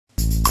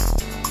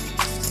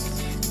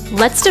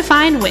Let's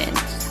Define Win,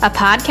 a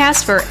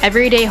podcast for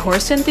everyday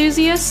horse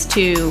enthusiasts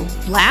to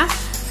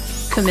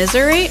laugh,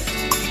 commiserate,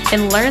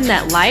 and learn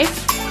that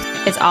life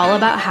is all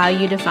about how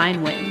you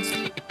define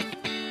wins.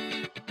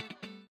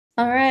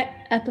 All right,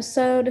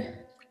 episode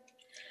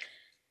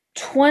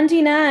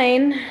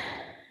 29,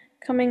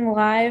 coming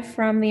live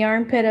from the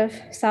armpit of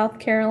South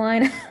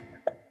Carolina.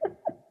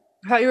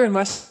 I thought you were in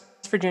West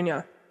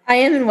Virginia. I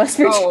am in West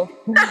Virginia.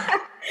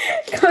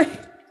 Oh.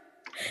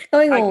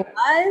 Going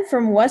live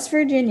from West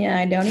Virginia.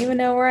 I don't even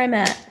know where I'm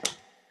at,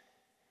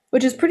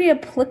 which is pretty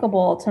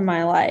applicable to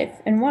my life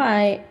and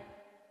why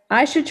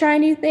I should try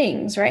new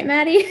things, right,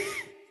 Maddie?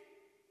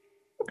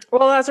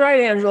 Well, that's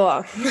right,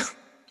 Angela.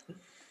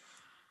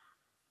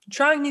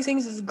 Trying new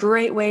things is a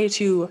great way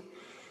to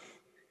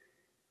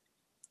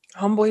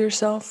humble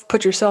yourself,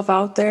 put yourself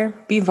out there,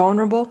 be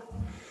vulnerable,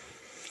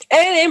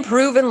 and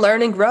improve and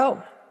learn and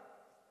grow.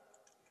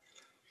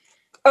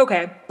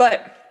 Okay,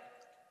 but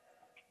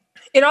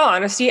in all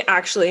honesty,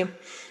 actually,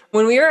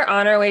 when we were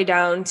on our way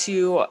down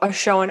to a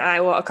show in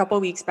Iowa a couple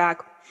of weeks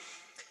back,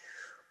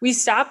 we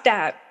stopped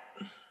at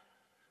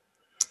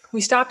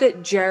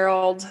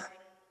Gerald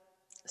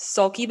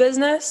Sulky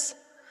Business.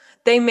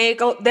 They're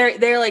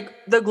like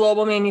the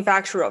global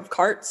manufacturer of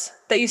carts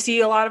that you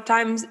see a lot of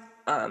times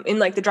in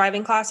like the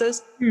driving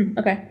classes.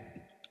 Okay.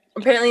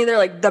 Apparently they're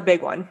like the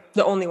big one,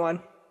 the only one,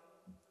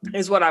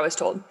 is what I was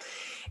told.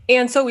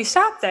 And so we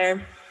stopped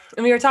there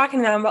and we were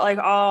talking to them about like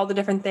all the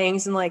different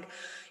things and like,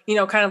 you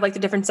know, kind of like the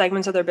different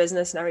segments of their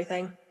business and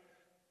everything.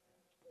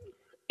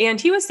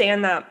 And he was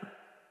saying that,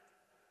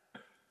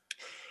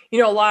 you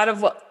know, a lot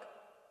of what,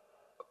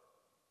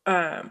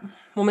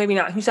 well, maybe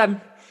not. He said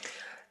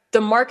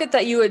the market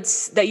that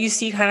you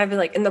see kind of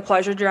like in the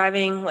pleasure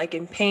driving, like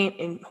in paint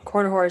and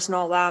quarter horse and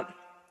all that,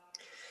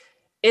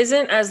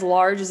 isn't as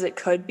large as it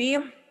could be.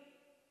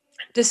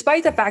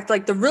 Despite the fact,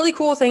 like the really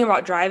cool thing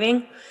about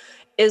driving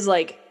is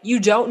like, you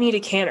don't need a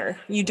canter.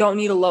 You don't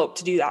need a lope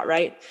to do that,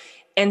 right?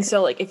 And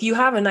so like, if you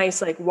have a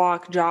nice like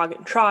walk, jog,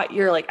 and trot,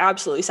 you're like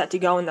absolutely set to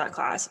go in that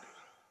class.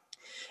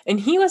 And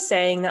he was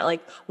saying that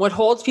like what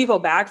holds people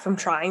back from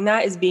trying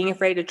that is being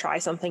afraid to try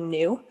something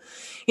new.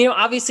 You know,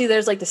 obviously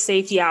there's like the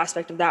safety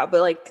aspect of that,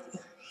 but like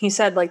he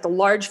said, like the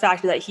large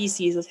factor that he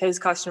sees with his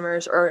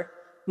customers or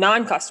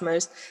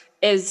non-customers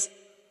is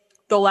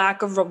the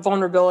lack of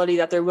vulnerability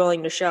that they're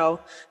willing to show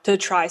to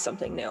try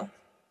something new.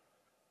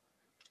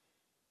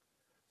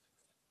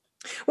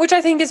 Which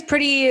I think is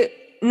pretty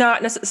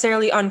not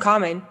necessarily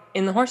uncommon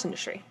in the horse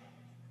industry.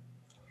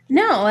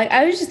 No, like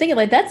I was just thinking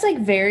like that's a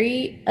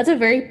very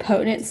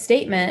potent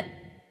statement.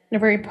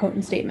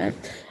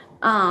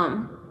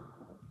 And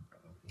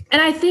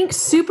I think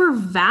super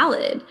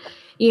valid.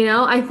 You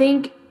know, I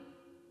think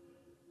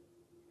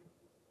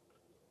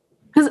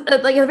because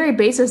like at the very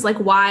basis, like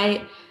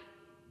why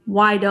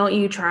don't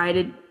you try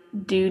to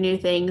do new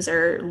things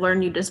or learn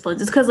new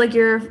disciplines? It's because like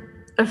you're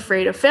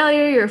afraid of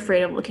failure, you're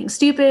afraid of looking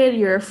stupid,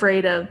 you're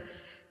afraid of,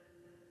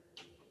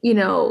 you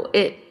know,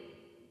 it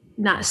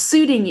not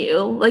suiting you.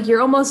 Like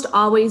you're almost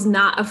always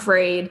not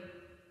afraid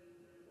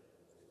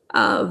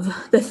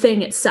of the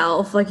thing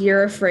itself. Like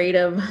you're afraid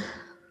of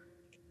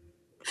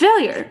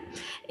failure.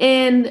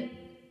 And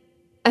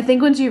I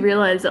think once you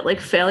realize that like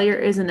failure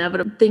is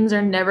inevitable, things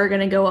are never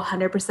going to go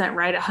 100%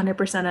 right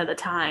 100% of the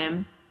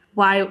time.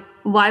 Why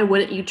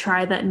wouldn't you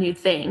try that new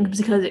thing?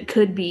 Because it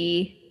could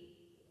be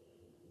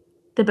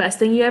the best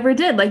thing you ever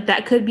did. Like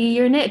that could be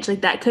your niche.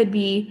 Like that could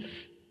be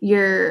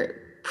your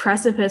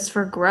precipice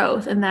for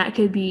growth. And that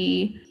could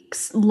be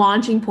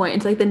launching point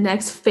into like the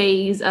next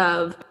phase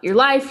of your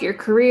life, your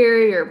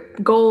career, your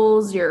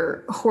goals,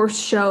 your horse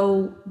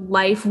show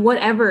life,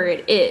 whatever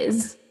it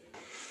is.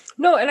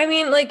 No, and I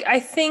mean, like,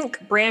 I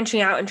think branching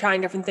out and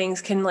trying different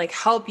things can like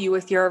help you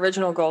with your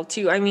original goal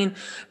too. I mean,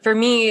 for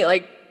me,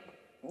 like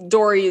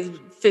Dory is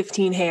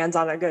 15 hands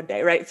on a good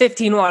day, right?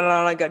 15-1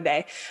 on a good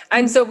day.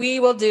 And so we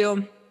will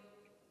do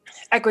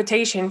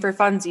equitation for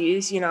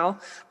funsies, you know,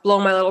 blow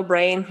my little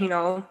brain, you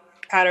know,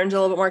 patterns are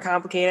a little bit more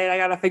complicated. I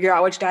got to figure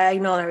out which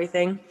diagonal and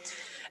everything.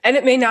 And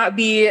it may not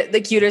be the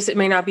cutest, it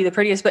may not be the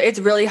prettiest, but it's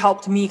really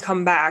helped me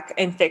come back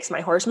and fix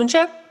my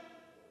horsemanship.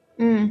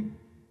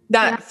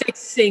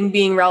 Fixing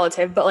being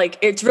relative, but like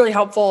it's really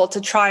helpful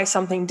to try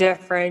something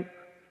different,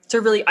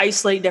 to really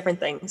isolate different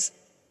things.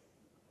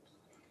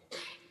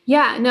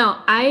 Yeah, no,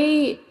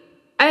 I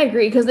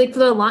agree because like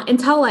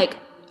until like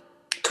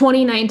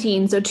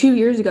 2019, so 2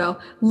 years ago,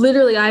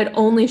 literally I'd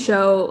only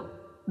show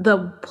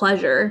the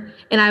pleasure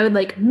and I would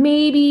like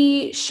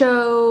maybe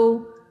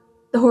show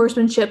the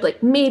horsemanship,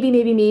 like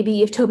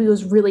maybe if Toby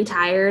was really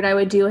tired, I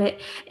would do it.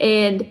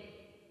 And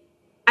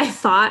I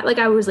thought like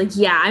I was like,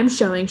 yeah, I'm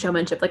showing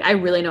showmanship. Like I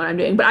really know what I'm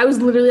doing. But I was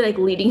literally like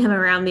leading him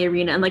around the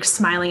arena and like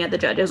smiling at the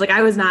judges. Like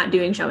I was not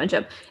doing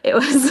showmanship. It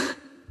was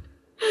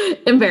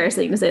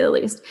embarrassing to say the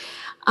least.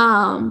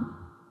 But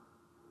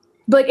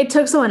like it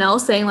took someone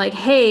else saying like,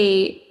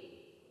 hey,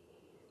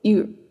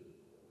 you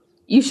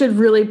should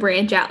really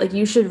branch out. Like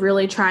you should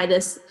really try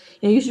this.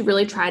 You know, you should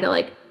really try to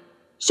like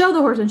show the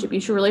horsemanship. You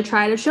should really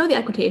try to show the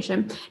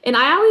equitation. And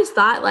I always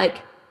thought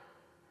like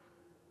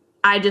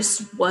I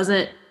just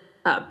wasn't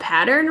a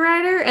pattern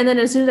rider. And then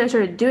as soon as I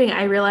started doing it,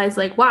 I realized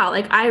like, wow,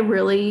 like I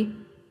really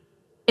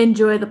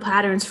enjoy the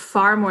patterns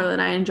far more than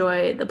I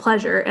enjoy the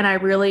pleasure. And I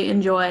really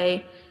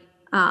enjoy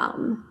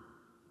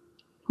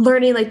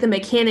learning like the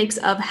mechanics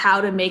of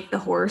how to make the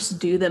horse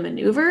do the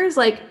maneuvers.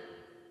 Like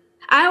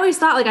I always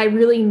thought like I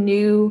really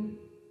knew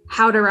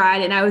how to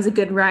ride and I was a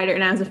good rider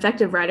and I was an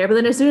effective rider. But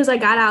then as soon as I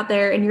got out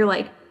there and you're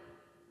like,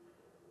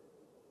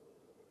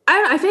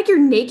 I think you're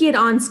naked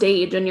on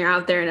stage when you're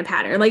out there in a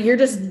pattern. Like you're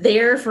just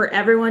there for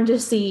everyone to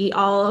see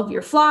all of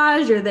your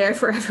flaws. You're there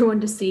for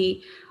everyone to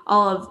see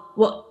all of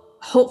what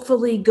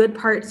hopefully good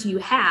parts you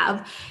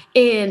have.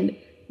 And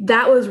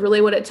that was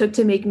really what it took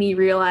to make me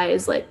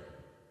realize like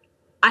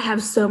I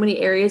have so many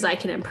areas I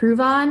can improve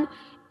on.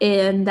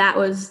 And that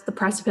was the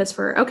precipice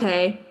for,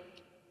 okay,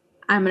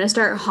 I'm going to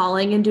start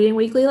hauling and doing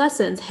weekly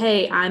lessons.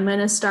 Hey, I'm going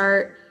to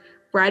start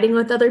riding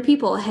with other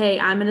people. Hey,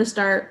 I'm going to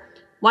start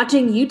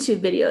watching YouTube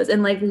videos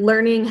and like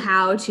learning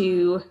how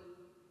to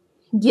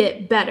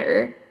get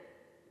better.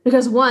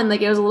 Because one,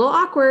 like it was a little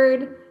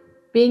awkward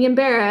being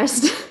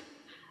embarrassed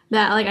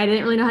that like I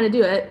didn't really know how to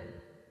do it.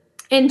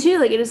 And two,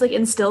 like it just like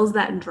instills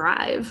that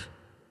drive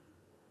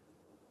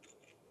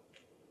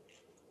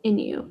in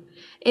you.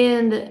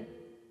 And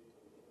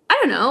I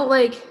don't know,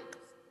 like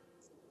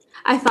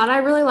I thought I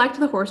really liked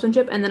the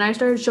horsemanship and then I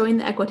started showing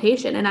the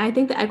equitation. And I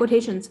think the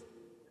equitation's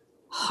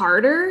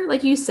harder,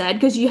 like you said,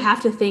 because you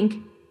have to think,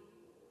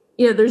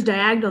 you know, there's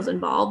diagonals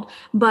involved,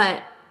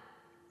 but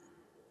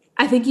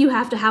I think you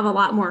have to have a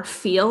lot more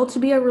feel to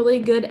be a really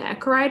good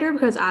eq rider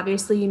because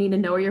obviously you need to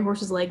know where your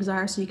horse's legs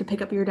are so you can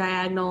pick up your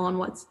diagonal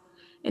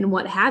and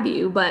what have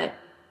you. But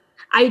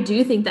I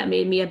do think that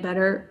made me a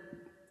better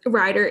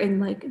rider in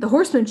like the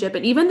horsemanship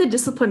and even the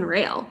discipline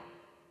rail.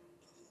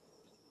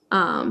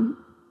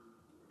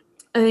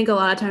 I think a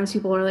lot of times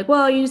people are like,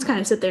 well, you just kind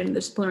of sit there in the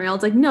discipline rail.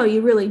 It's like, no,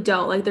 you really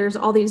don't. Like there's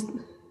all these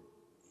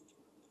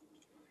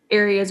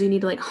areas you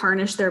need to like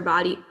harness their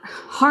body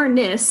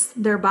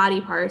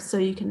parts so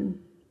you can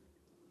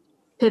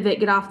pivot,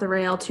 get off the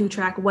rail, two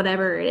track,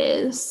 whatever it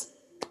is.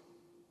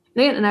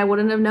 And I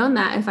wouldn't have known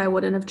that if I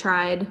wouldn't have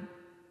tried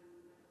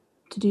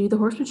to do the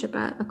horsemanship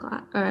at a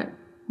class or at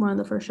one of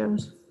the first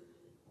shows.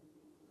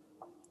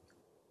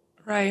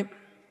 Right.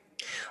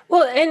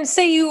 Well, and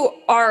say you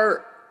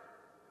are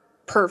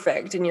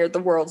perfect and you're the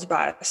world's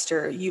best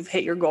or you've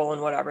hit your goal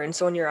and whatever, and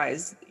so in your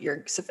eyes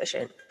you're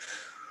sufficient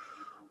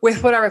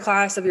with whatever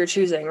class of your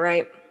choosing,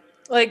 right?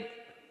 Like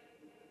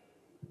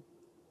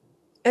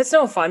it's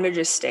no fun to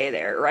just stay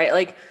there, right?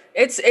 Like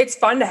it's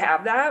fun to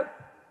have that,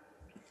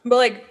 but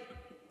like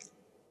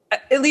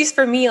at least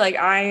for me, like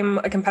I'm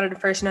a competitive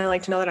person. I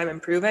like to know that I'm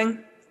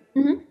improving.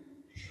 Mm-hmm.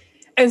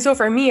 And so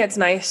for me, it's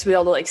nice to be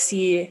able to like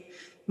see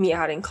me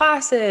out in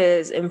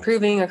classes,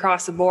 improving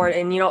across the board.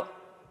 And, you know,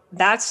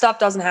 that stuff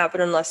doesn't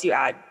happen unless you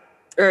add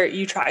or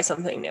you try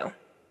something new.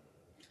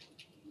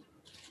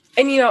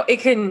 And, you know, it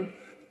can,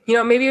 you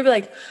know, maybe you'll be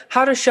like,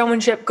 how does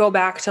showmanship go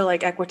back to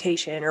like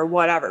equitation or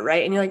whatever,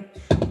 right? And you're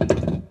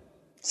like,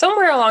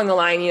 somewhere along the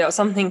line, you know,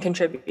 something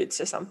contributes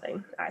to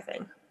something, I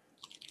think.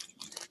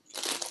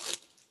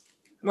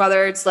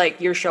 Whether it's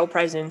like your show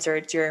presence or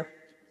it's your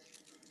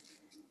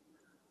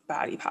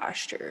body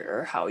posture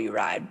or how you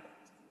ride.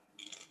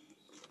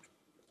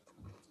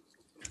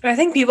 And I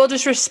think people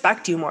just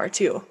respect you more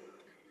too.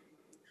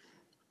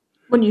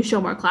 When you show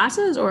more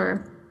classes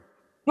or?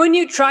 When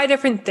you try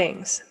different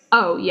things.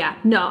 Oh, yeah.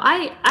 No,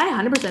 I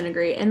 100%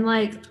 agree. And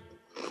like,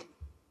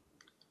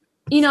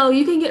 you know,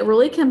 you can get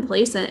really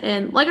complacent.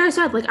 And like I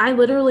said, like I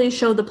literally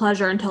showed the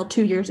pleasure until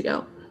 2 years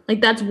ago.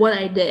 Like that's what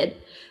I did.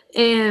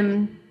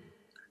 And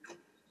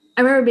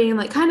I remember being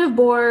like kind of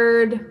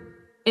bored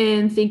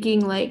and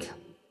thinking like,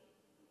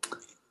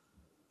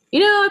 you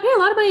know, I pay a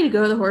lot of money to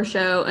go to the horse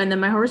show and then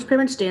my horse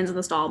pretty much stands in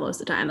the stall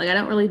most of the time. Like I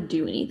don't really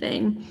do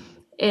anything.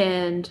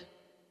 And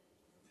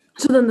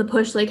so then the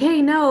push like,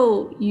 hey,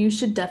 no, you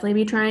should definitely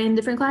be trying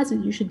different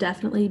classes. You should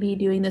definitely be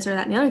doing this or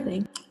that and the other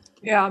thing.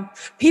 Yeah.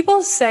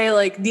 People say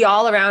like the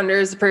all-arounder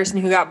is the person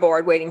who got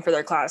bored waiting for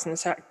their class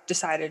and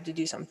decided to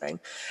do something.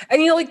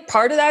 And, you know, like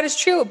part of that is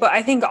true. But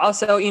I think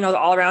also, you know, the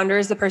all-arounder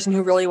is the person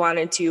who really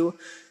wanted to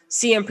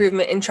see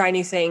improvement and try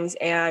new things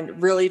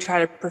and really try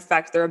to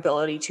perfect their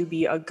ability to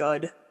be a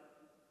good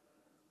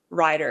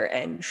rider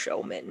and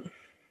showman.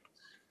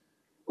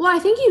 Well, I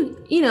think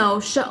you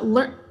know,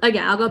 learn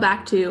again, I'll go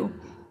back to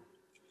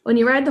when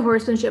you ride the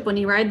horsemanship, when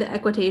you ride the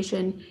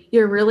equitation,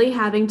 you're really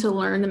having to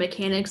learn the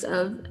mechanics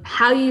of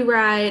how you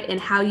ride and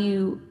how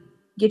you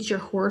get your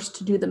horse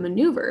to do the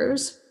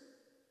maneuvers.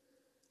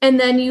 And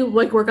then you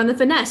like work on the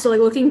finesse. So like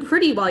looking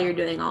pretty while you're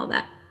doing all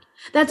that.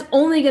 That's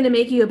only going to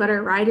make you a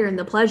better rider in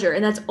the pleasure.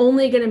 And that's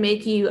only going to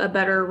make you a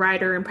better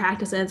rider in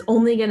practice. And it's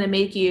only going to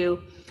make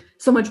you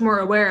so much more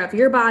aware of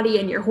your body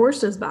and your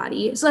horse's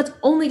body. So that's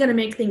only going to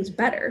make things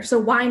better. So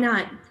why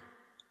not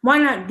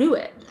do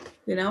it?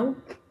 You know?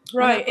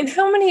 Right. And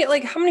how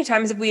many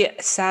times have we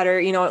sat or,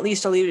 you know, at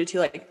least alluded to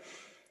like,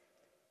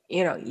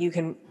 you know,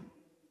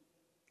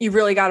 you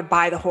really got to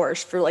buy the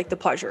horse for like the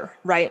pleasure.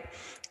 Right.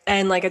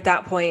 And like at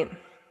that point,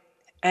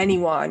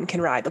 anyone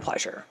can ride the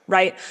pleasure,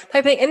 right?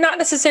 Type thing. And not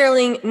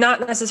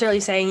necessarily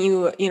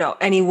saying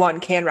anyone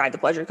can ride the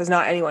pleasure, because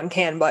not anyone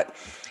can, but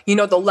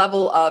the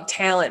level of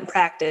talent,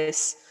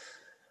 practice,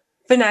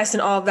 finesse,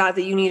 and all of that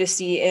you need to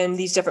see in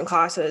these different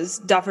classes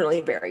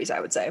definitely varies, I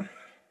would say.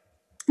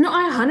 No,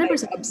 I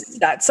 100%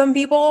 upset some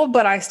people,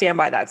 but I stand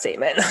by that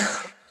statement.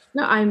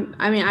 No,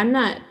 I'm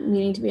not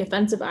meaning to be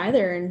offensive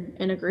either,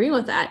 and agreeing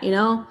with that.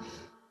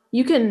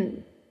 You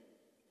can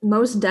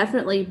most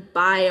definitely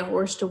buy a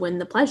horse to win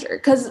the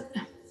pleasure,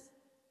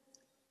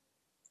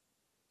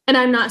 and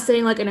I'm not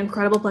saying like an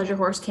incredible pleasure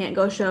horse can't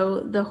go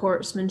show the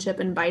horsemanship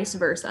and vice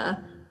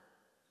versa,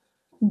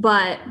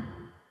 but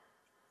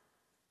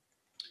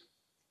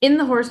in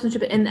the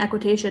horsemanship and the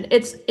equitation,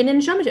 it's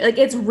in showmanship, like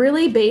it's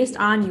really based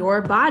on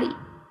your body.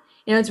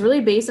 It's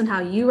really based on how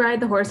you ride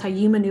the horse, how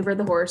you maneuver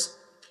the horse.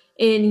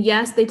 And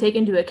yes, they take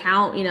into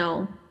account,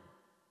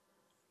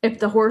 if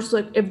the horse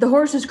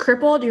is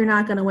crippled, you're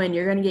not going to win.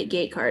 You're going to get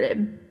gate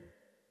carded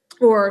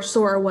or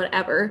sore or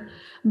whatever.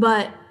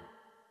 But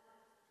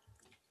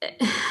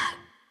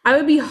I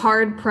would be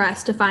hard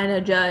pressed to find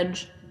a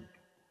judge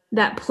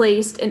that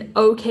placed an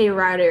okay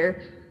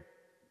rider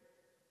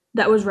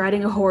that was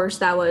riding a horse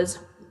that was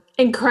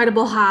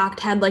incredible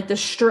hocked, had like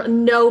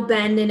no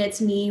bend in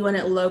its knee when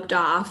it loped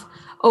off,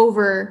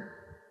 over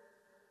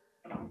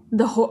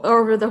the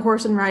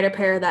horse and rider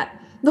pair.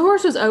 That the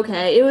horse was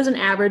okay. It was an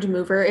average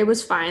mover. It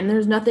was fine.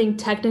 There's nothing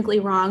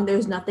technically wrong.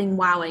 There's nothing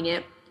wowing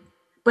it,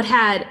 but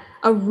had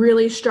a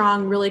really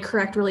strong, really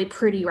correct, really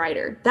pretty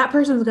rider. That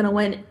person's going to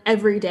win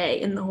every day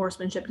in the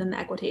horsemanship and the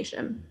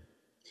equitation,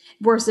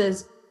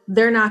 versus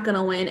they're not going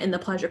to win in the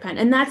pleasure pen.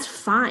 And that's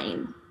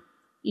fine.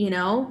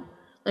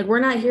 Like,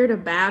 we're not here to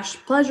bash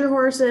pleasure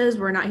horses.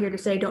 We're not here to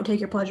say, don't take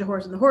your pleasure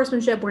horse in the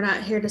horsemanship. We're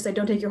not here to say,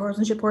 don't take your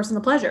horsemanship horse in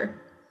the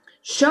pleasure.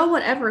 Show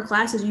whatever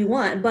classes you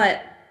want,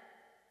 but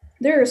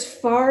there is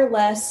far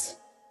less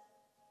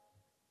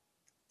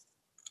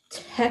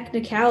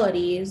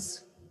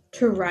technicalities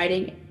to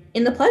riding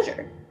in the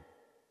pleasure,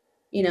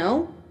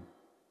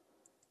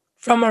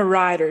 From a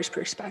rider's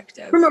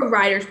perspective. From a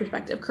rider's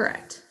perspective,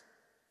 correct.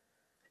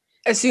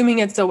 Assuming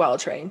it's a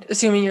well-trained,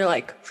 assuming you're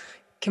like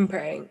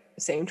comparing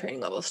the same training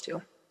levels too.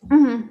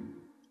 Mm-hmm.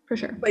 For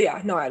sure. But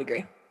yeah, no, I'd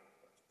agree.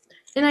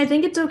 And I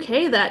think it's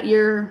okay that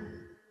you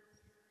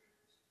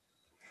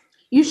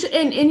should,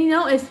 and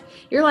if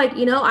you're like,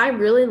 I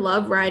really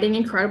love riding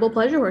incredible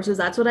pleasure horses.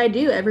 That's what I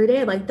do every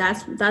day. Like,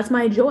 that's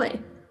my joy.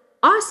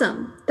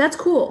 Awesome. That's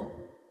cool.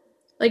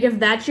 Like, if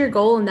that's your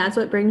goal and that's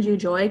what brings you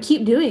joy,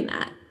 keep doing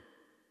that.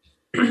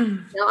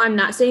 I'm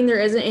not saying there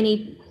isn't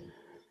any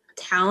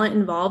talent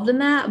involved in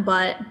that,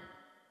 but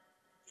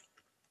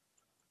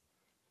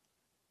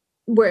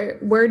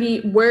where do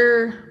you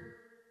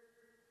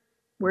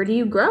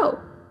grow?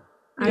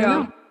 I don't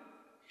know.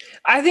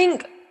 I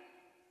think,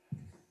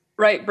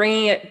 right,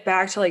 bringing it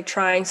back to like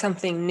trying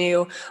something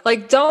new,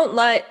 like don't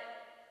let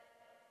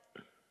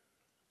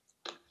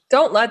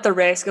the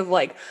risk of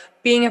like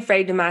being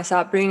afraid to mess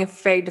up, being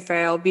afraid to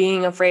fail,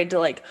 being afraid to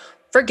like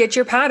forget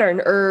your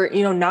pattern, or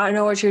not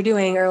know what you're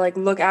doing, or like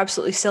look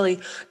absolutely silly.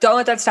 Don't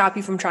let that stop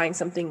you from trying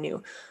something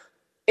new.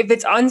 If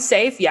it's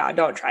unsafe,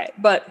 don't try it.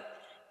 But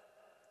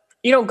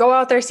go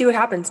out there, see what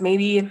happens.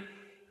 Maybe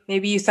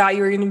you thought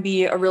you were going to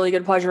be a really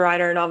good pleasure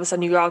rider, and all of a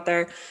sudden you go out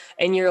there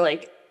and you're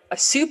like a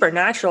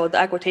supernatural at the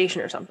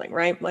equitation or something,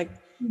 right? Like,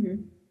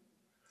 mm-hmm.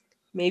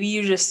 Maybe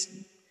you just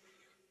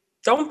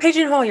don't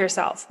pigeonhole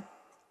yourself.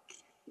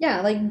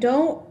 Yeah, like,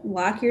 don't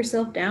lock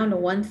yourself down to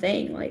one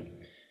thing. Like,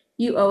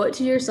 you owe it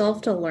to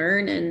yourself to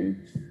learn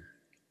and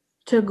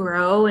to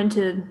grow and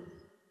to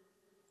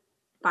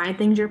find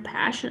things you're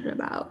passionate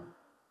about,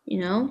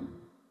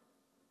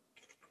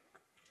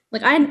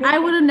 Like, I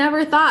would have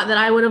never thought that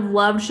I would have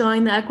loved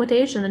showing the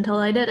equitation until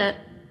I did it.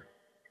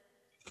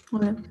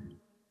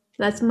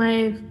 That's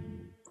my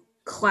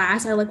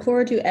class I look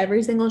forward to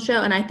every single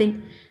show. And I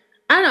think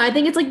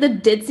it's like the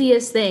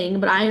ditziest thing,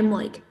 but I am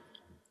like,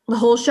 the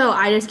whole show,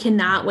 I just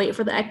cannot wait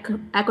for the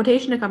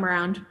equitation to come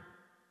around.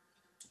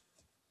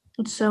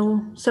 It's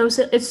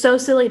it's so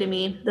silly to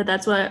me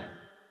that's what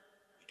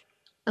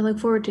I look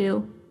forward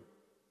to.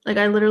 Like,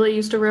 I literally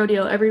used to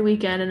rodeo every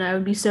weekend, and I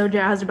would be so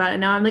jazzed about it.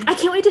 Now I'm like, I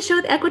can't wait to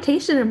show the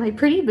equitation and my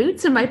pretty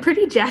boots and my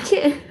pretty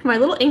jacket, my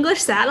little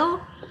English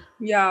saddle.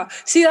 Yeah.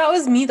 See, that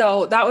was me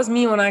though. That was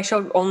me when I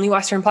showed only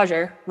Western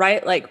pleasure,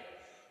 right? Like,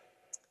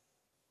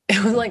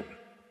 it was like,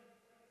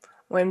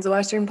 when's the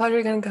Western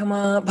pleasure going to come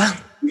up?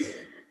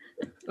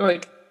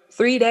 Like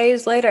 3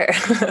 days later.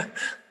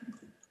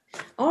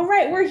 All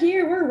right, we're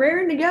here. We're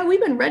raring to go.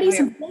 We've been ready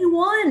since day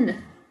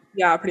one.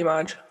 Yeah, pretty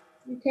much.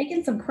 We've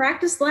taken some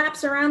practice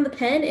laps around the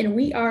pen, and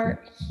we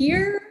are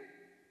here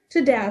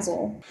to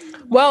dazzle.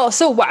 Well,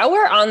 so while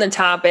we're on the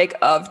topic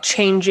of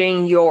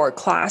changing your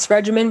class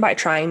regimen by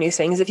trying new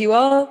things, if you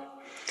will,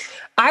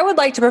 I would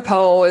like to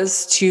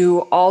propose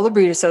to all the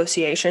breed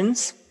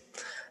associations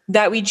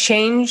that we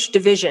change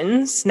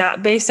divisions,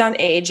 not based on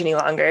age any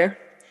longer,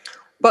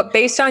 but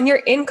based on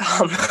your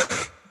income.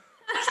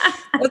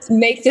 Let's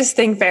make this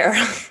thing fair.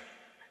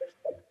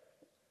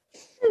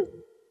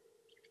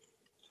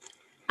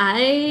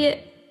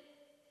 I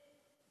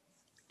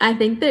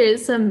think there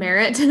is some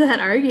merit to that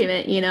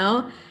argument, you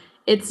know?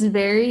 It's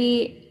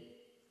very,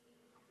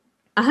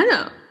 I don't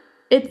know.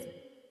 It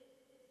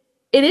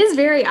is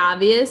very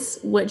obvious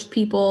which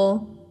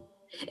people,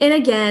 and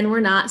again,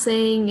 we're not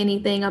saying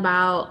anything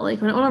about,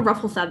 like, we don't want to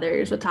ruffle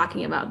feathers with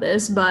talking about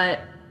this, but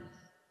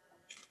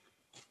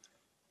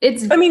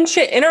I mean,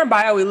 shit, in our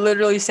bio, we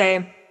literally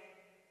say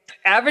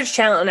average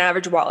talent and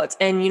average wallets.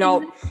 And, you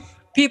know,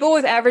 people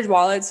with average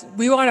wallets,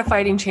 we want a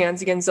fighting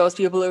chance against those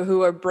people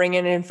who are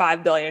bringing in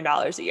 $5 billion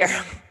a year.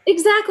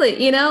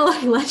 Exactly. You know,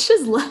 like, let's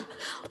just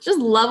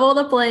level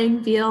the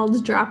playing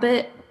field, drop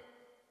it.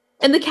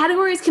 And the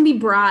categories can be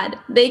broad.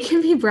 They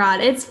can be broad.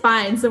 It's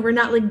fine. So we're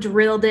not like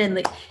drilled in.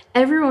 Like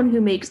everyone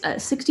who makes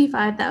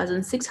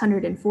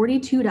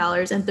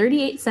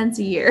 $65,642.38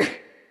 a year,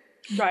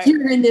 right,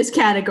 you're in this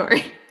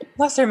category.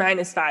 Plus or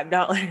minus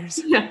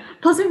 $5. Yeah,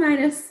 plus or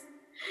minus.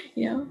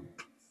 You know,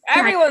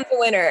 everyone's a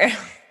winner.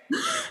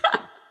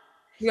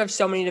 We have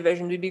so many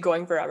divisions. We'd be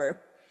going forever.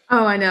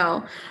 Oh, I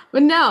know.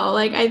 But no,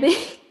 like I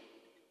think.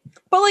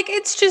 But like,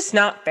 it's just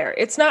not fair.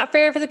 It's not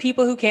fair for the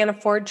people who can't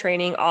afford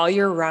training all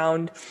year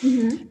round.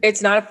 Mm-hmm.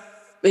 It's not,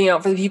 you know,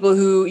 for the people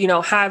who, you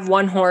know, have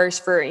one horse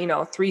for, you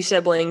know, 3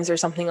 siblings or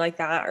something like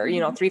that, or, you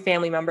know, 3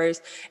 family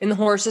members, and the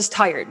horse is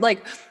tired.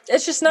 Like,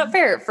 it's just not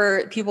fair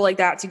for people like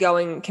that to go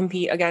and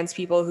compete against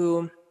people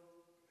who,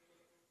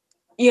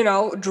 you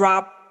know,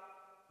 drop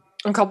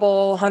a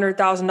couple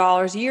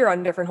 $100,000 a year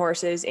on different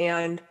horses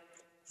and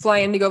fly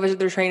in to go visit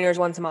their trainers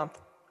once a month.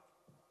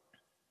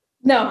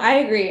 No, I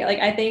agree. Like,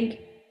 I think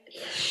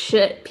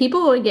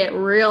people would get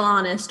real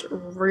honest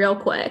real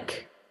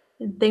quick.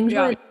 And things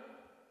would.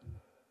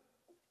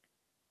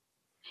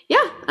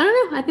 Yeah, I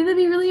don't know. I think that'd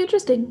be really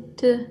interesting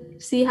to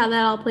see how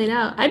that all played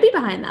out. I'd be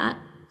behind that.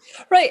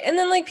 Right. And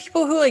then like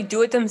people who like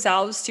do it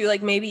themselves too,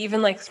 like maybe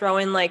even like throw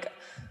in like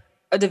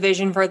a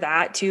division for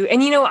that too.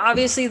 And, you know,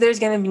 obviously there's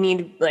going to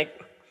need like,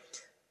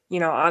 you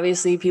know,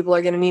 obviously people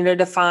are going to need to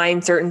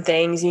define certain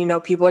things. You know,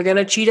 people are going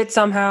to cheat it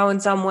somehow in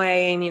some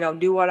way and, you know,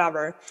 do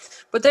whatever.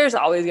 But there's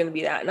always going to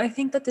be that. And I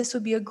think that this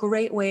would be a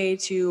great way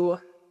to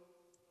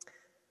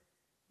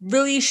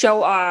really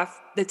show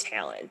off the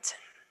talent.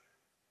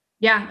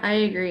 Yeah, I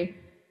agree.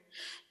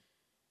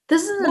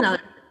 This is another.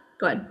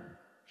 Go ahead.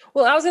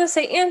 Well, I was going to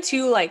say, and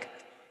too, like,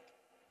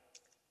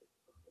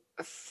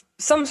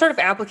 some sort of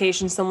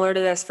application similar to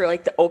this for,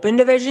 like, the open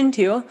division,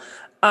 too.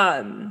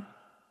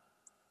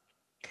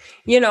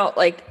 You know,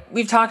 like,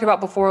 we've talked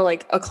about before,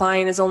 like, a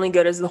client is only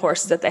good as the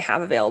horses that they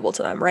have available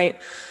to them, right?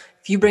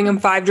 If you bring them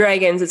 5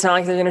 dragons, it's not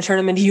like they're going to turn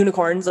them into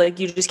unicorns. Like,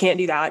 you just can't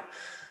do that.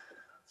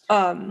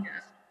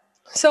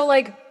 So,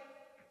 like,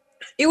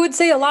 it would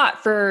say a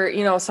lot for,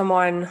 you know,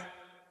 someone,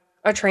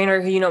 a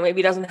trainer who, you know,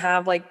 maybe doesn't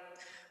have, like,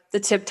 the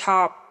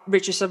tip-top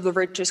richest of the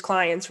richest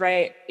clients,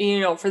 right?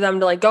 You know, for them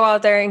to, like, go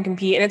out there and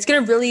compete. And it's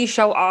going to really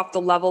show off the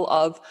level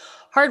of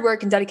hard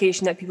work and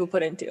dedication that people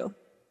put into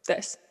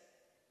this.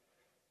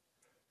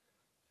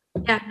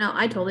 Yeah, no,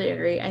 I totally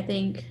agree. I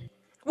think.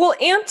 Well,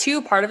 and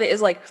too, part of it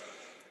is, like,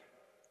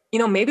 you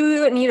know, maybe we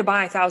wouldn't need to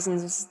buy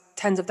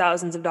tens of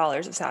thousands of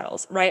dollars of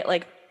saddles, right?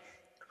 Like,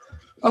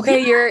 okay,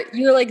 yeah.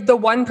 you're like the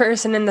one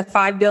person in the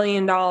 $5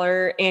 billion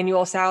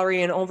annual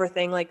salary and over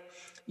thing. Like,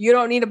 you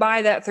don't need to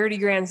buy that 30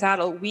 grand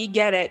saddle. We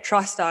get it.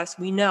 Trust us.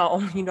 We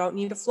know. You don't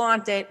need to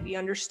flaunt it. We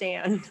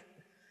understand.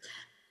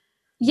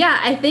 Yeah,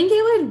 I think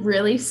it would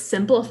really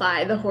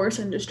simplify the horse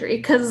industry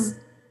because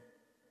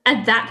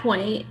at that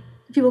point,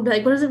 people would be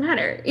like, what does it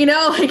matter? You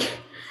know, like,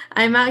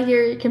 I'm out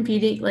here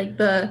competing, like,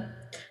 the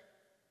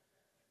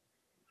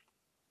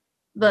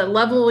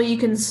level you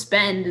can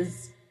spend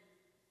is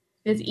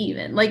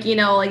even. Like, you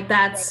know, like,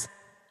 that's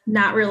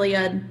not really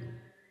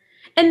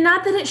and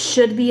not that it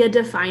should be a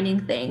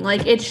defining thing.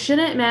 Like, it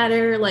shouldn't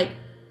matter, like,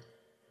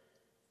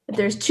 if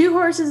there's 2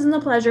 horses in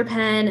the pleasure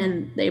pen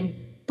and they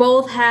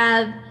both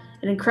have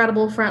an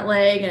incredible front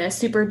leg and a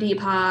super deep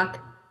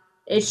hock,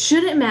 it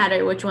shouldn't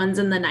matter which one's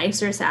in the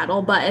nicer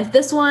saddle. But if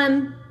this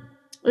one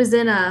is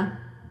in a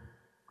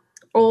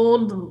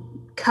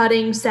old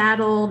cutting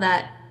saddle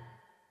that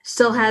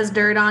still has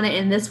dirt on it,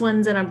 and this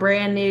one's in a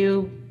brand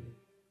new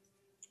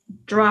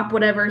drop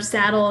whatever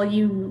saddle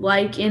you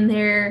like in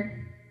there,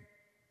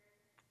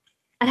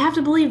 I'd have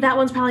to believe that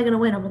one's probably going to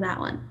win over that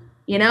one.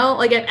 You know,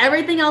 like, if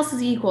everything else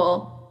is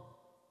equal,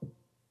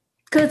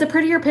 because it's a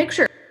prettier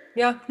picture.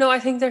 Yeah, no, I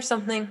think there's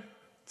something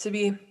to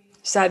be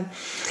said.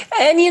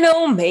 And, you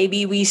know,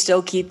 maybe we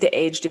still keep the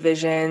age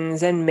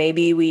divisions and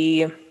maybe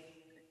we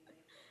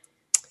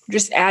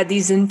just add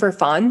these in for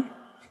fun.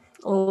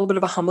 A little bit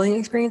of a humbling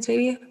experience,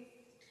 maybe.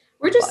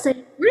 We're just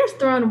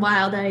throwing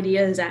wild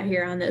ideas out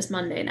here on this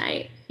Monday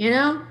night, you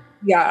know?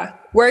 Yeah,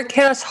 work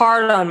hit us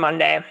hard on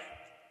Monday.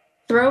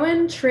 Throw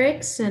in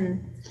tricks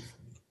and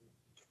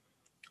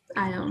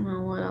I don't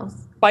know what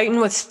else. Fighting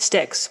with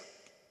sticks.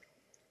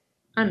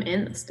 I'm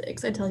in the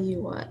sticks, I tell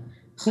you what.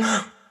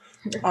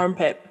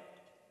 Armpit.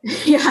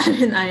 Yeah,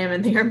 I am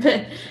in the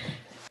armpit.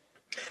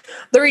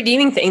 The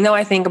redeeming thing, though,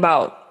 I think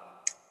about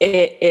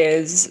it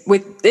is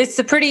it's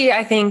a pretty,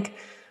 I think,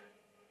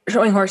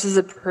 showing horses is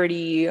a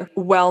pretty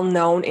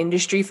well-known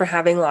industry for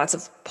having lots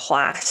of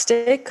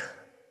plastic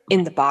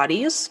in the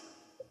bodies.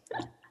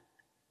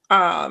 Get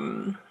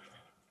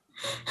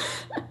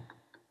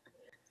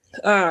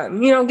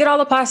all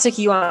the plastic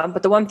you want,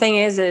 but the one thing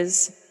is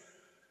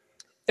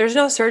there's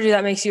no surgery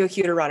that makes you a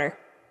cuter runner.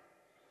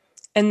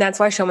 And that's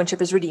why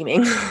showmanship is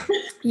redeeming.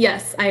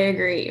 Yes, I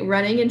agree.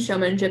 Running and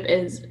showmanship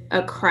is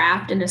a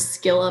craft and a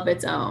skill of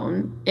its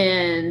own.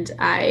 And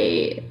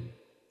I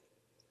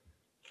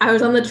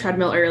was on the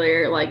treadmill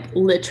earlier, like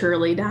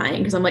literally dying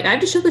because I'm like, I have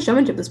to show the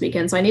showmanship this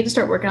weekend, so I need to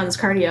start working on this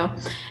cardio.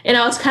 And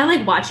I was kind of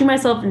like watching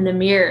myself in the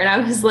mirror, and I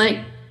was like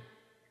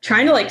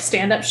trying to like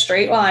stand up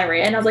straight while I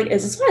ran. I was like,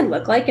 is this what I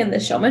look like in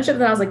this showmanship?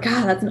 And I was like,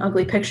 God, that's an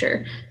ugly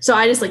picture. So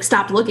I just like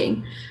stopped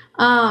looking.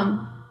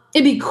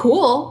 It'd be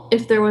cool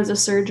if there was a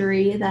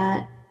surgery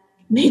that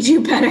made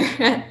you better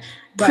at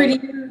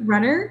prettier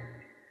runner.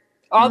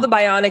 All the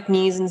bionic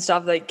knees and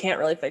stuff, they can't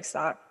really fix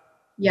that.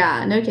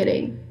 Yeah, no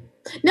kidding.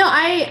 No,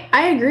 I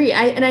agree.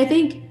 I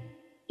think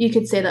you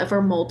could say that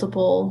for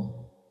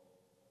multiple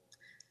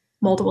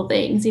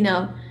things,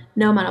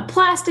 no amount of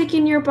plastic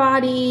in your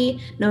body,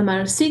 no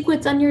amount of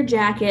sequins on your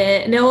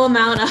jacket, no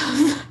amount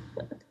of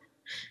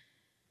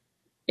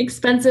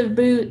expensive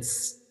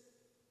boots,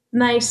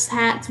 nice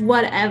hats,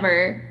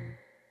 whatever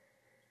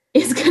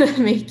is going to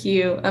make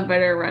you a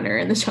better runner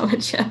in the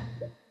showmanship.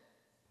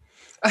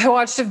 I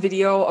watched a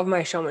video of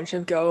my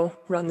showmanship go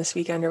run this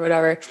weekend or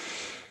whatever.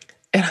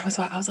 And I was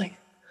like,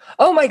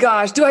 oh my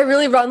gosh, do I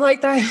really run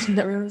like that? And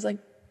everyone was like,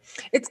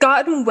 it's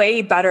gotten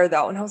way better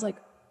though. And I was like,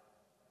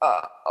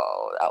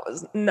 oh, that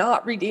was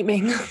not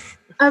redeeming.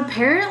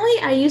 Apparently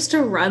I used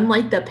to run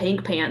like the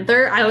Pink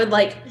Panther. I would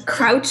like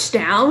crouch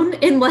down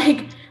and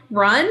like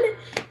run.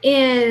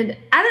 And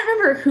I don't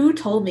remember who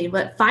told me,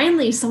 but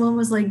finally someone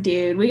was like,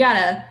 dude, we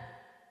gotta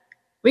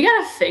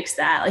fix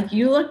that. Like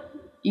you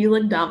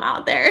look dumb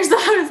out there. So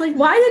I was like,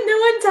 why did no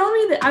one tell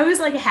me that? I was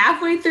like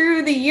halfway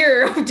through the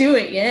year of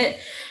doing it.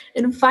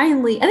 And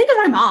finally, I think it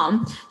was my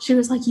mom. She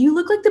was like, you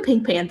look like the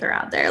Pink Panther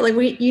out there. Like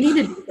you need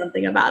to do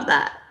something about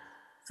that.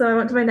 So I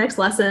went to my next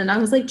lesson and I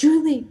was like,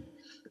 Julie,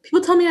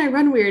 people tell me I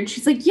run weird.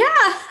 She's like, yeah,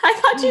 I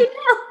thought you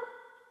knew.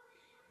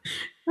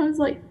 I was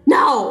like,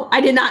 no,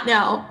 I did not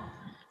know.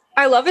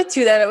 I love it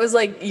too that it was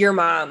like your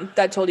mom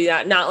that told you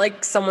that, not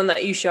like someone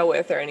that you show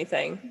with or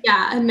anything.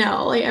 Yeah,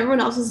 no, like everyone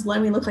else was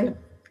letting me look like an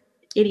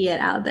idiot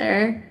out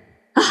there.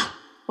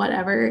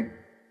 Whatever.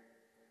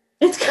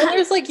 It's kind of,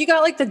 there's like, you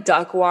got like the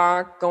duck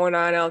walk going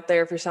on out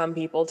there for some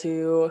people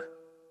too.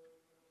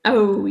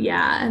 Oh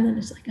yeah. And then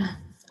it's like,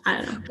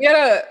 I don't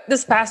know.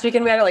 This past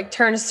weekend, we had to like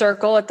turn a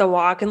circle at the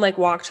walk and like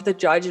walk to the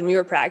judge, and we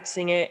were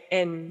practicing it.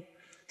 And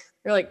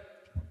you're like,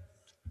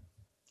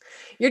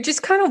 you're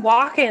just kind of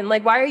walking.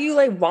 Like, why are you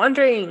like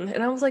wandering?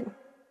 And I was like,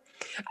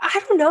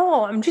 I don't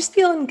know. I'm just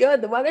feeling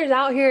good. The weather's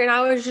out here. And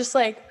I was just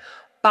like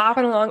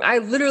bopping along. I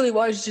literally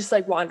was just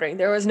like wandering.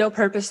 There was no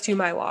purpose to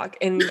my walk.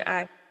 And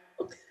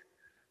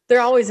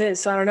there always is.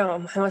 So I don't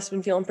know. I must have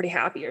been feeling pretty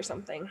happy or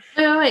something.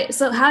 Wait.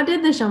 So how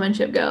did the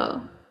showmanship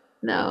go?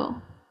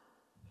 No.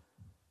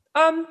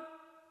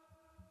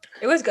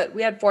 It was good.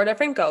 We had 4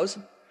 different goes.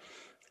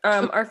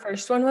 Our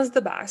first one was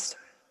the best.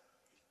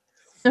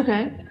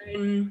 Okay.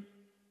 And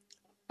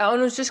that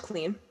one was just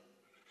clean.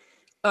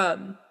 I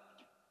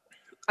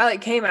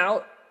like came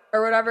out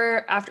or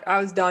whatever after I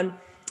was done,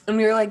 and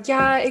we were like,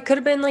 yeah, it could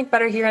have been like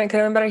better here and it could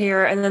have been better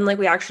here. And then like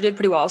we actually did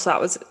pretty well, so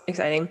that was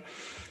exciting.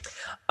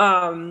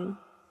 Then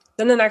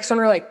the next one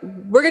we're like,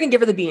 we're gonna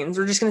give her the beans.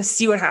 We're just gonna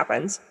see what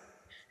happens.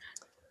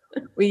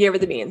 We gave her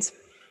the beans.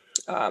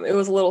 It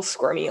was a little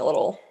squirmy,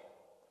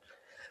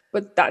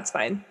 but that's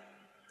fine.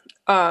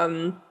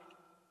 So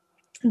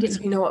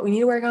you know what we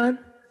need to work on?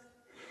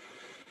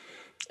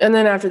 And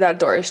then after that,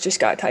 Doris just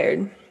got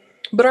tired.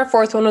 But our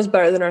 4th one was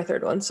better than our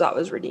 3rd one, so that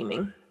was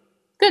redeeming.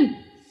 Good.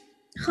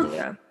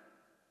 Yeah.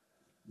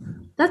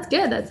 That's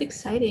good. That's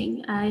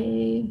exciting.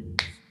 I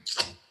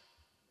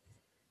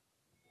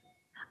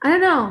don't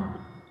know.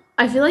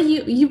 I feel like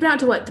you've been out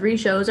to what, 3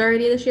 shows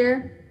already this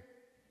year?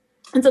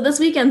 And so this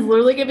weekend's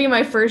literally gonna be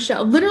my first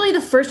show. Literally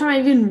the first time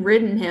I've even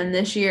ridden him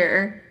this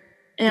year.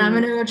 And I'm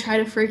gonna go try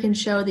to freaking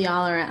show the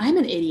all around. I'm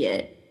an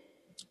idiot.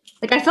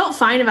 Like I felt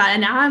fine about it,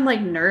 and now I'm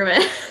like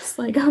nervous.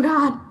 Like, oh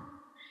God,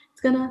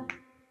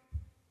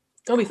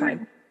 it'll be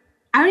fine.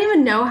 I don't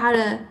even know how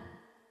to.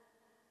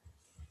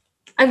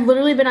 I've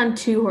literally been on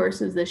 2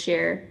 horses this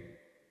year.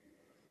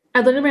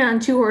 I've literally been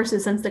on 2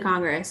 horses since the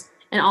Congress,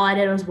 and all I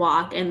did was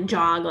walk and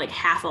jog like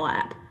half a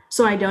lap.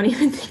 So I don't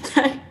even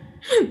think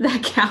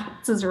that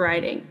counts as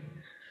riding.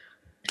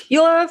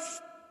 You'll have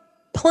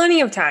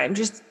plenty of time.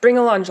 Just bring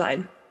a lunge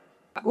line.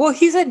 Well,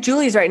 he's at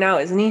Julie's right now,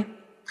 isn't he?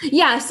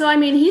 Yeah, so I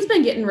mean, he's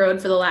been getting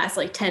rode for the last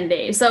like 10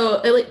 days.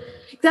 So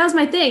that was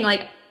my thing.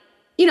 Like,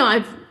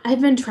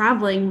 I've been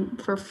traveling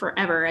for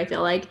forever, I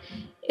feel like.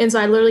 And so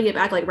I literally get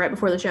back like right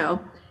before the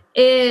show.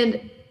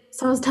 And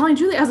so I was telling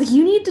Julie, I was like,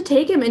 you need to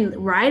take him and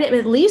ride him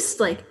at least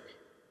like,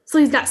 so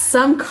he's got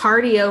some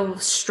cardio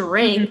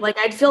strength. Like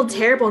I'd feel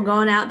terrible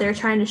going out there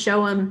trying to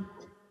show him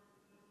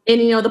And,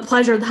 the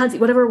pleasure of the Hunsy,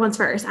 whatever one's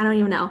first, I don't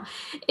even know.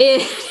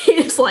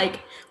 It's like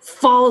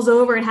falls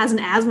over and has an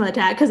asthma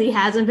attack because he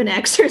hasn't been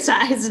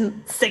exercised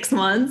in 6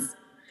 months.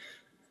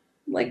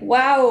 Like,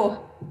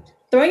 wow.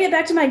 Throwing it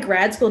back to my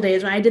grad school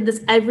days when I did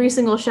this every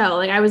single show.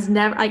 Like, I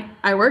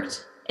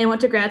worked and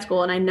went to grad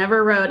school and I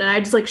never rode. And I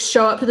just like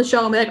show up to the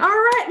show and be like, all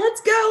right,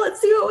 let's go. Let's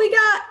see what we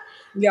got.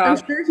 Yeah. I'm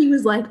sure he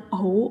was like,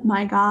 oh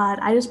my God,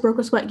 I just broke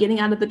a sweat getting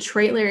out of the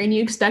trailer and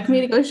you expect me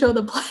to go show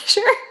the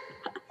pleasure?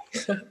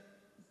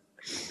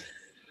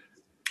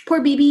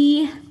 Poor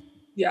BB.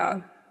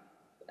 Yeah.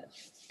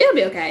 It'll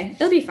be okay.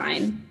 It'll be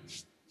fine.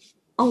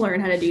 I'll learn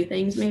how to do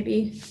things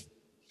maybe.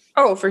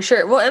 Oh, for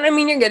sure. Well, and I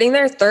mean, you're getting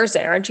there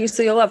Thursday, aren't you?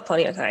 So you'll have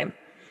plenty of time.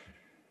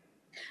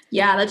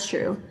 Yeah, that's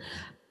true.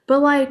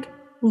 But like,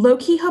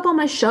 low-key hope all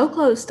my show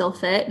clothes still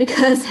fit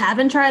because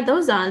haven't tried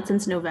those on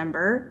since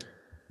November.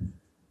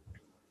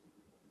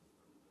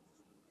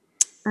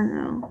 I don't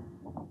know.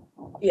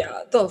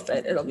 Yeah, they'll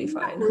fit. It'll be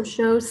fine.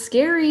 Show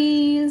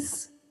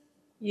scaries.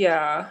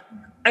 Yeah.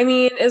 I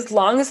mean, as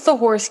long as the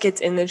horse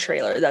gets in the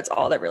trailer, that's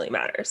all that really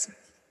matters.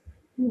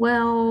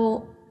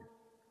 Well,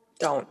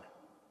 don't.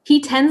 He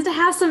tends to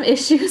have some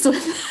issues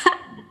with that.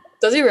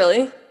 Does he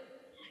really?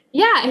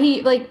 Yeah,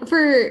 he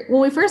when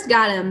we first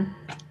got him,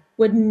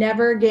 would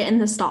never get in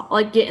the stall,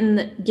 like get in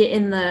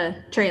the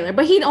trailer.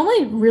 But he'd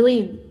only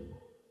really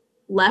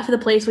left the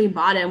place we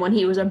bought him when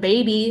he was a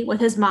baby with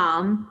his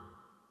mom.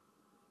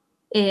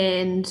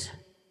 And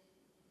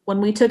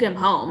when we took him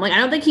home, like I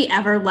don't think he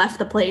ever left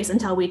the place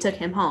until we took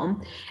him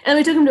home. And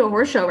we took him to a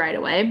horse show right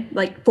away,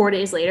 like 4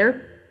 days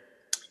later.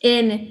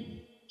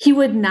 And he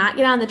would not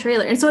get on the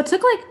trailer. And so it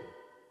took like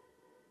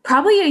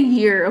probably a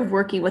year of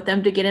working with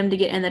them to get him to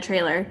get in the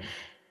trailer.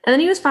 And then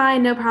he was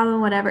fine, no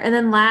problem, whatever. And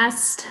then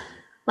last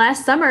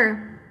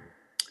summer,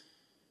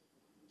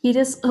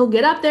 he'll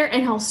get up there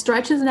and he'll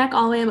stretch his neck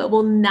all the way in, but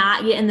will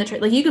not get in the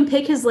trailer. Like you can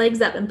pick his legs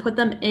up and put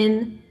them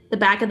in the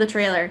back of the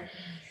trailer.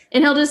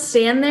 And he'll just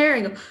stand there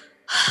and go,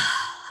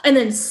 and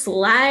then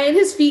slide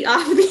his feet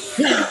off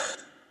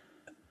the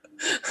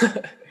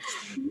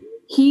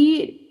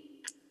He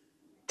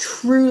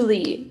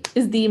truly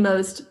is the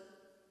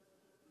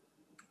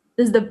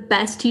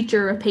best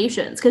teacher of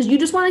patience because you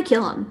just want to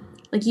kill him.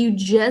 Like you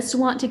just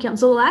want to kill him.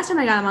 So the last time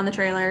I got him on the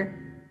trailer,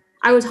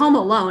 I was home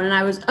alone and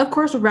I was of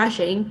course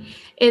rushing.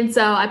 And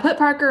so I put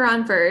Parker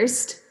on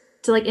first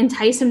to like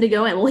entice him to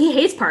go in. Well, he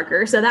hates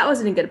Parker, so that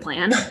wasn't a good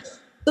plan.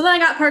 So then I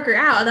got Parker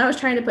out and I was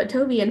trying to put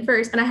Toby in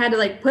first and I had to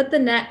like put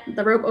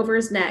the rope over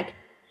his neck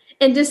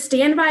and just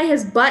stand by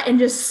his butt and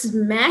just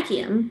smack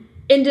him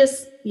and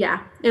just,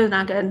 yeah, it was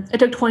not good. It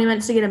took 20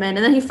 minutes to get him in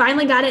and then he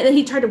finally got it and then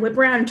he tried to whip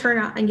around and turn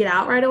out and get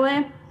out right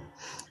away.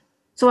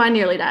 So I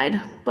nearly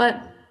died,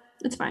 but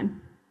it's fine.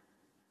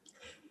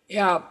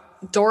 Yeah,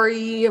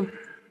 Dory,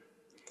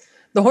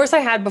 the horse I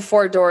had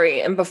before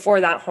Dory and before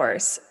that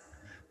horse,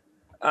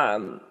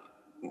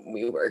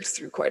 we worked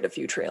through quite a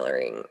few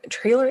trailering.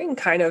 Trailering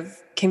kind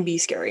of can be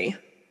scary.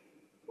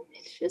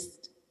 It's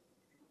just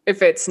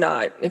if it's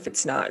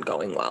not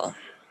going well.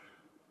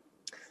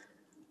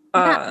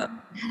 I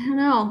don't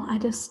know.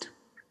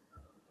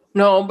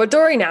 No, but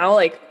Dory now,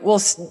 like we'll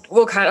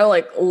kind of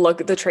like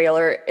look at the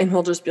trailer and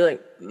we'll just be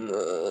like,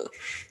 ugh.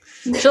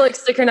 She'll like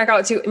stick her neck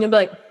out too, and you'll be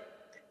like,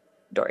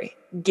 Dory,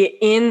 get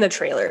in the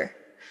trailer.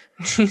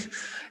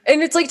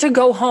 And it's like to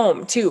go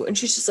home too. And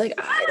she's just like,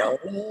 I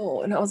don't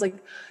know. And I was like,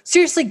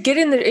 seriously, get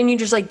in there. And you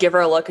just like give her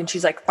a look and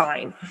she's like,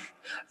 fine,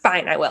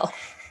 I will.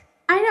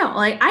 I know.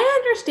 Like, I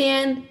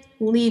understand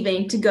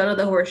leaving to go to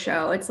the horse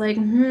show. It's like,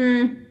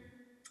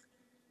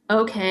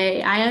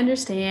 okay, I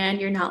understand.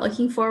 You're not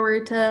looking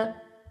forward to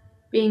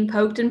being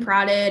poked and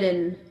prodded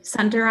and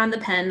sent around the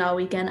pen all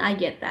weekend. I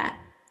get that.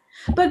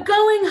 But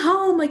going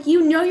home, like,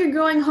 you're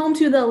going home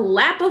to the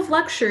lap of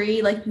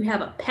luxury. Like, you have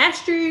a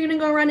pasture you're going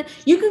to go run.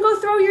 You can go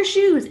throw your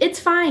shoes.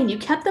 It's fine. You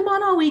kept them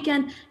on all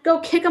weekend.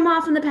 Go kick them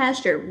off in the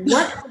pasture.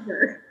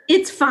 Whatever.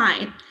 It's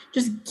fine.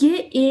 Just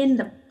get in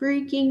the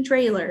freaking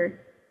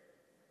trailer.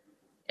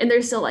 And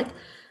they're still like,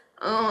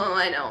 oh,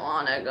 I don't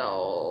want to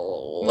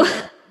go.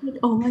 Like,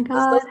 oh, my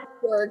God. This doesn't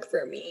work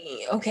for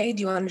me. Okay,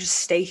 do you want to just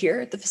stay here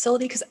at the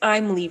facility? Because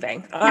I'm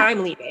leaving. Yeah.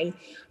 I'm leaving.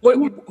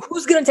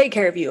 Who's going to take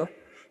care of you?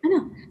 I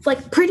know. It's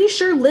like, pretty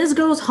sure Liz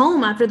goes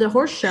home after the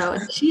horse show.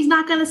 She's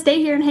not going to stay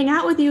here and hang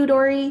out with you,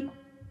 Dory.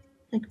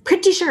 Like,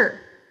 pretty sure.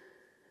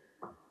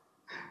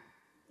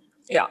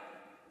 Yeah.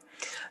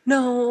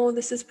 No,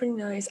 this is pretty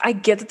nice. I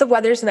get that the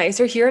weather's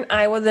nicer here in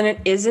Iowa than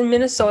it is in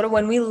Minnesota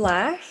when we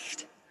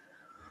left.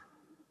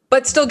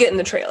 But still get in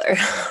the trailer.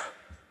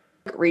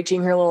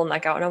 Reaching her little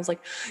neck out. And I was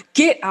like,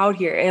 get out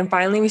here. And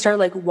finally we started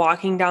like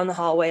walking down the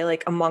hallway,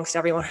 like amongst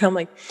everyone. And I'm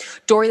like,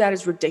 Dory, that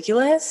is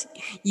ridiculous.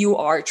 You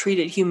are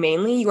treated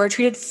humanely. You are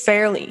treated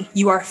fairly.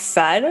 You are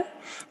fed.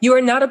 You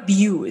are not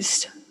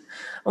abused.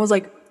 I was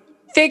like,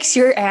 fix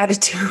your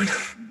attitude.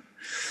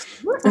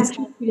 We're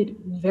actually treated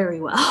very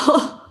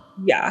well.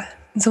 Yeah.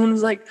 And someone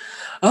was like,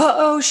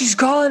 uh-oh, she's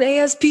calling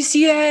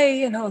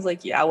ASPCA. And I was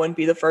like, yeah, it wouldn't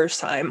be the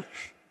first time.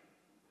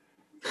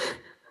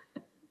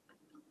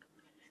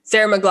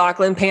 Sarah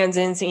McLachlan pans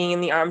in singing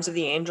In the Arms of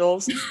the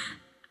Angels.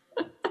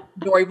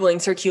 Dory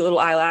blinks her cute little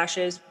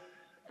eyelashes.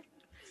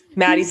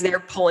 Maddie's there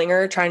pulling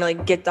her, trying to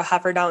like get the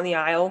heifer down the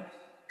aisle.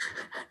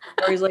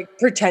 Dory's like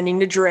pretending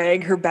to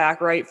drag her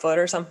back right foot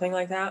or something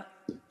like that.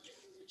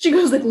 She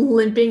goes like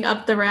limping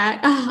up the rack.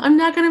 Oh, I'm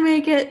not gonna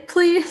make it.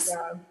 Please.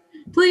 Yeah.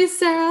 Please,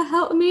 Sarah,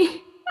 help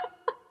me.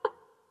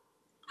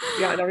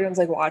 Yeah, and everyone's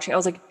like watching. I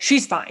was like,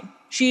 she's fine.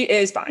 She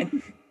is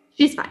fine.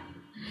 She's fine.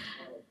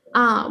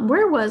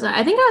 Where was I?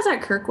 I think I was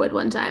at Kirkwood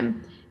one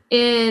time,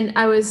 and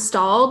I was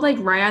stalled like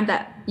right on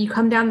that. You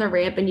come down the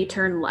ramp and you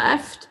turn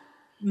left,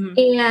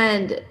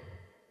 and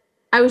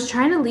I was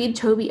trying to lead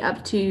Toby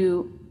up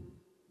to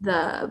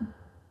the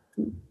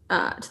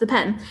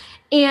pen,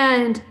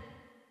 and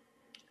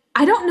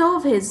I don't know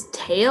if his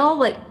tail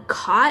like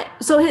caught.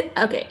 So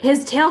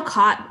his tail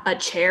caught a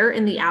chair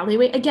in the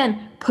alleyway.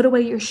 Again, put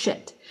away your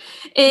shit.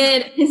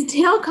 And his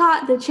tail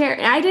caught the chair.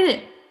 And I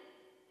didn't,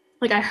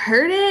 like, I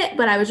heard it,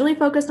 but I was really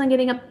focused on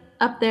getting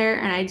up there,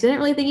 and I didn't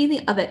really think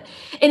anything of it.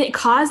 And it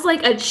caused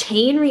like a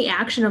chain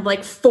reaction of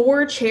like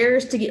 4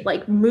 chairs to get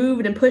like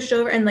moved and pushed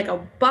over, and like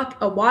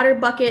a water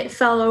bucket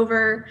fell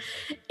over,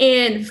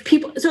 and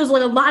people. So it was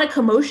like a lot of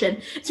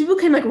commotion. So people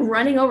came like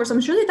running over. So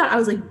I'm sure they thought I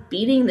was like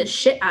beating the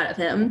shit out of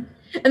him.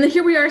 And then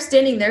here we are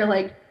standing there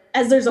like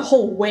as there's a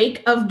whole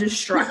wake of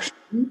destruction.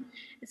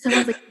 So I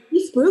was like,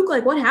 "He spooked?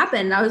 Like what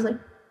happened?" And I was like,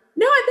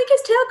 "No, I think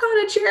his tail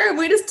caught a chair, and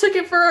we just took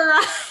it for a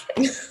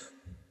ride."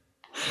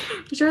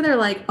 I'm sure they're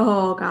like,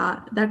 "Oh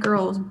God, that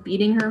girl was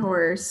beating her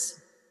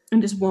horse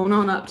and just won't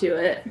own up to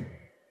it."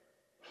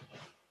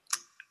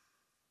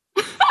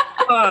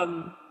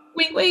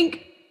 Wink,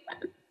 wink.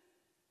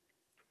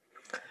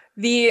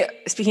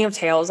 Speaking of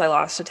tails, I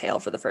lost a tail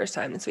for the first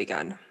time this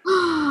weekend.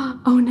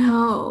 Oh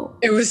no.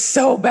 It was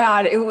so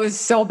bad.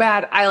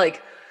 I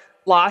like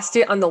lost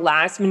it on the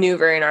last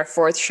maneuver in our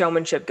 4th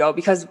showmanship go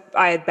because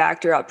I had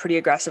backed her up pretty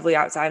aggressively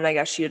outside, and I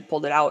guess she had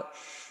pulled it out.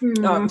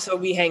 So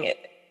we hang it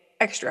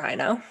extra high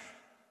now.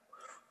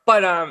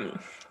 But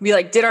we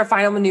like did our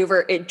final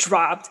maneuver. It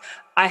dropped.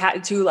 I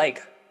had to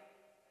like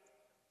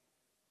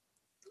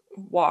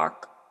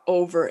walk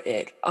over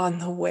it on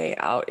the way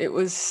out. It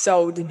was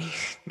so demeaning.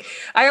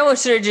 I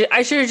should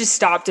have just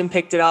stopped and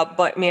picked it up.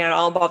 But man,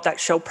 all about that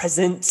show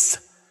presence.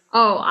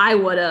 Oh, I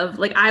would have.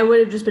 Like, I would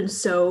have just been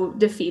so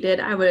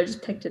defeated. I would have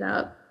just picked it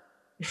up.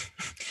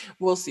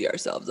 We'll see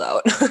ourselves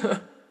out.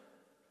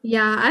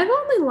 Yeah, I've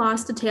only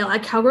lost a tail.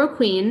 At Cowgirl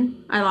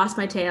Queen, I lost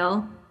my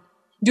tail.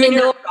 Doing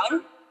your little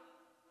run?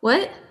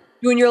 What?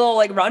 Doing your little,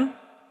 like, run?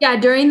 Yeah,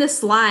 during the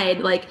slide,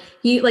 like,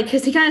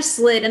 because he kind of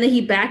slid, and then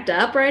he backed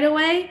up right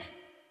away.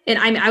 And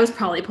I was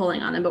probably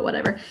pulling on him, but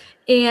whatever.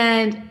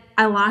 And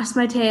I lost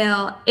my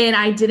tail, and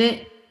I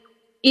didn't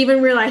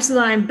even realize that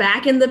I'm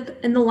back in the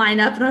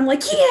lineup, and I'm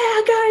like, yeah,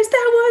 guys,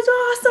 that was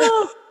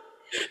awesome.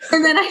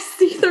 And then I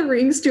see the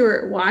ring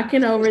steward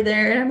walking over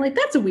there, and I'm like,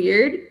 that's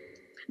weird.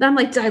 And I'm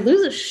like, did I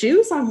lose a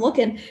shoe? So I'm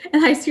looking,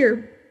 and I see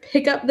her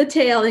pick up the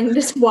tail and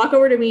just walk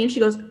over to me, and she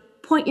goes,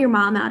 point your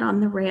mom out on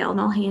the rail, and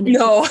I'll hand it to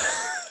you.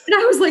 And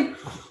I was like,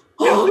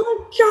 oh my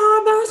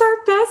God, that was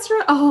our best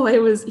friend. Oh,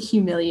 it was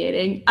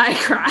humiliating. I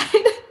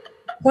cried.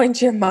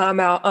 Point your mom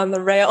out on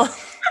the rail.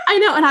 I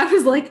know. And I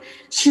was like,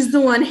 she's the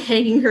one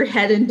hanging her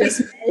head in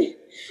dismay.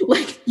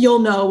 Like, you'll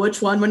know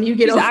which one when you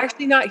get over. She's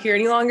actually not here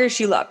any longer.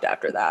 She left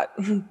after that.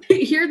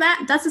 Hear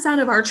that? That's the sound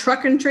of our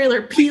truck and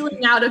trailer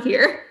peeling out of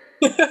here.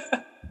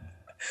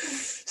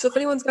 So if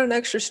anyone's got an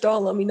extra stall,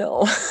 let me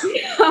know.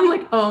 I'm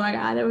like, oh my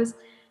God, it was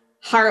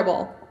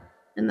horrible.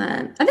 And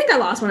then I think I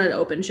lost one at an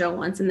open show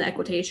once in the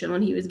equitation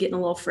when he was getting a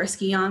little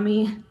frisky on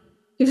me.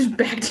 He just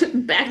backed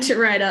it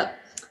right up.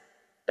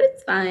 But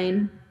it's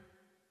fine.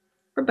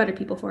 We're better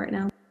people for it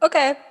now.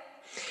 Okay.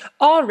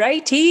 All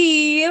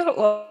righty.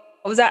 Well,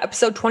 what was that?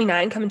 Episode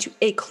 29 coming to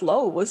a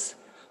close.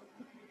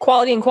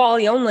 Quality and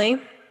quality only,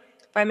 if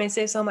I may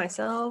say so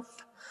myself.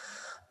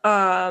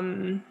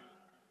 Kind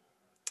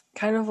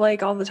of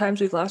like all the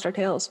times we've lost our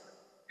tails.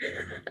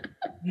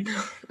 It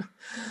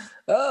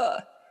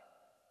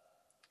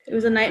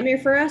was a nightmare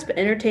for us, but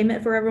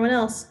entertainment for everyone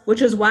else,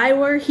 which is why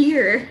we're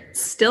here,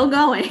 still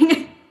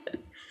going.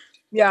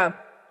 Yeah.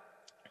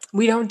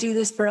 We don't do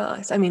this for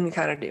us. I mean, we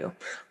kind of do,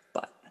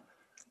 but at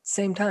the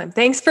same time.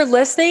 Thanks for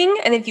listening.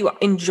 And if you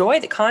enjoy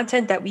the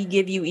content that we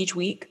give you each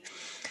week,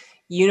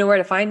 you know where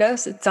to find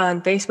us. It's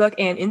on Facebook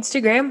and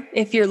Instagram.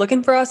 If you're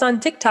looking for us on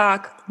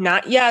TikTok,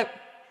 not yet.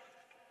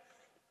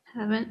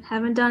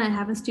 Haven't done it.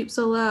 Haven't stooped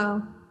so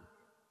low.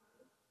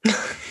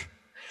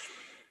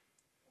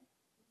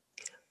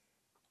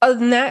 Other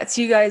than that,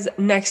 see you guys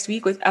next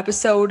week with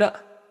episode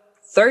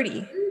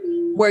 30,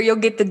 where you'll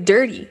get the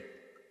dirty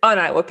on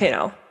Iowa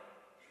Pinot.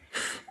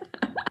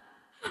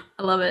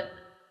 I love it.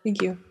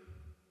 Thank you.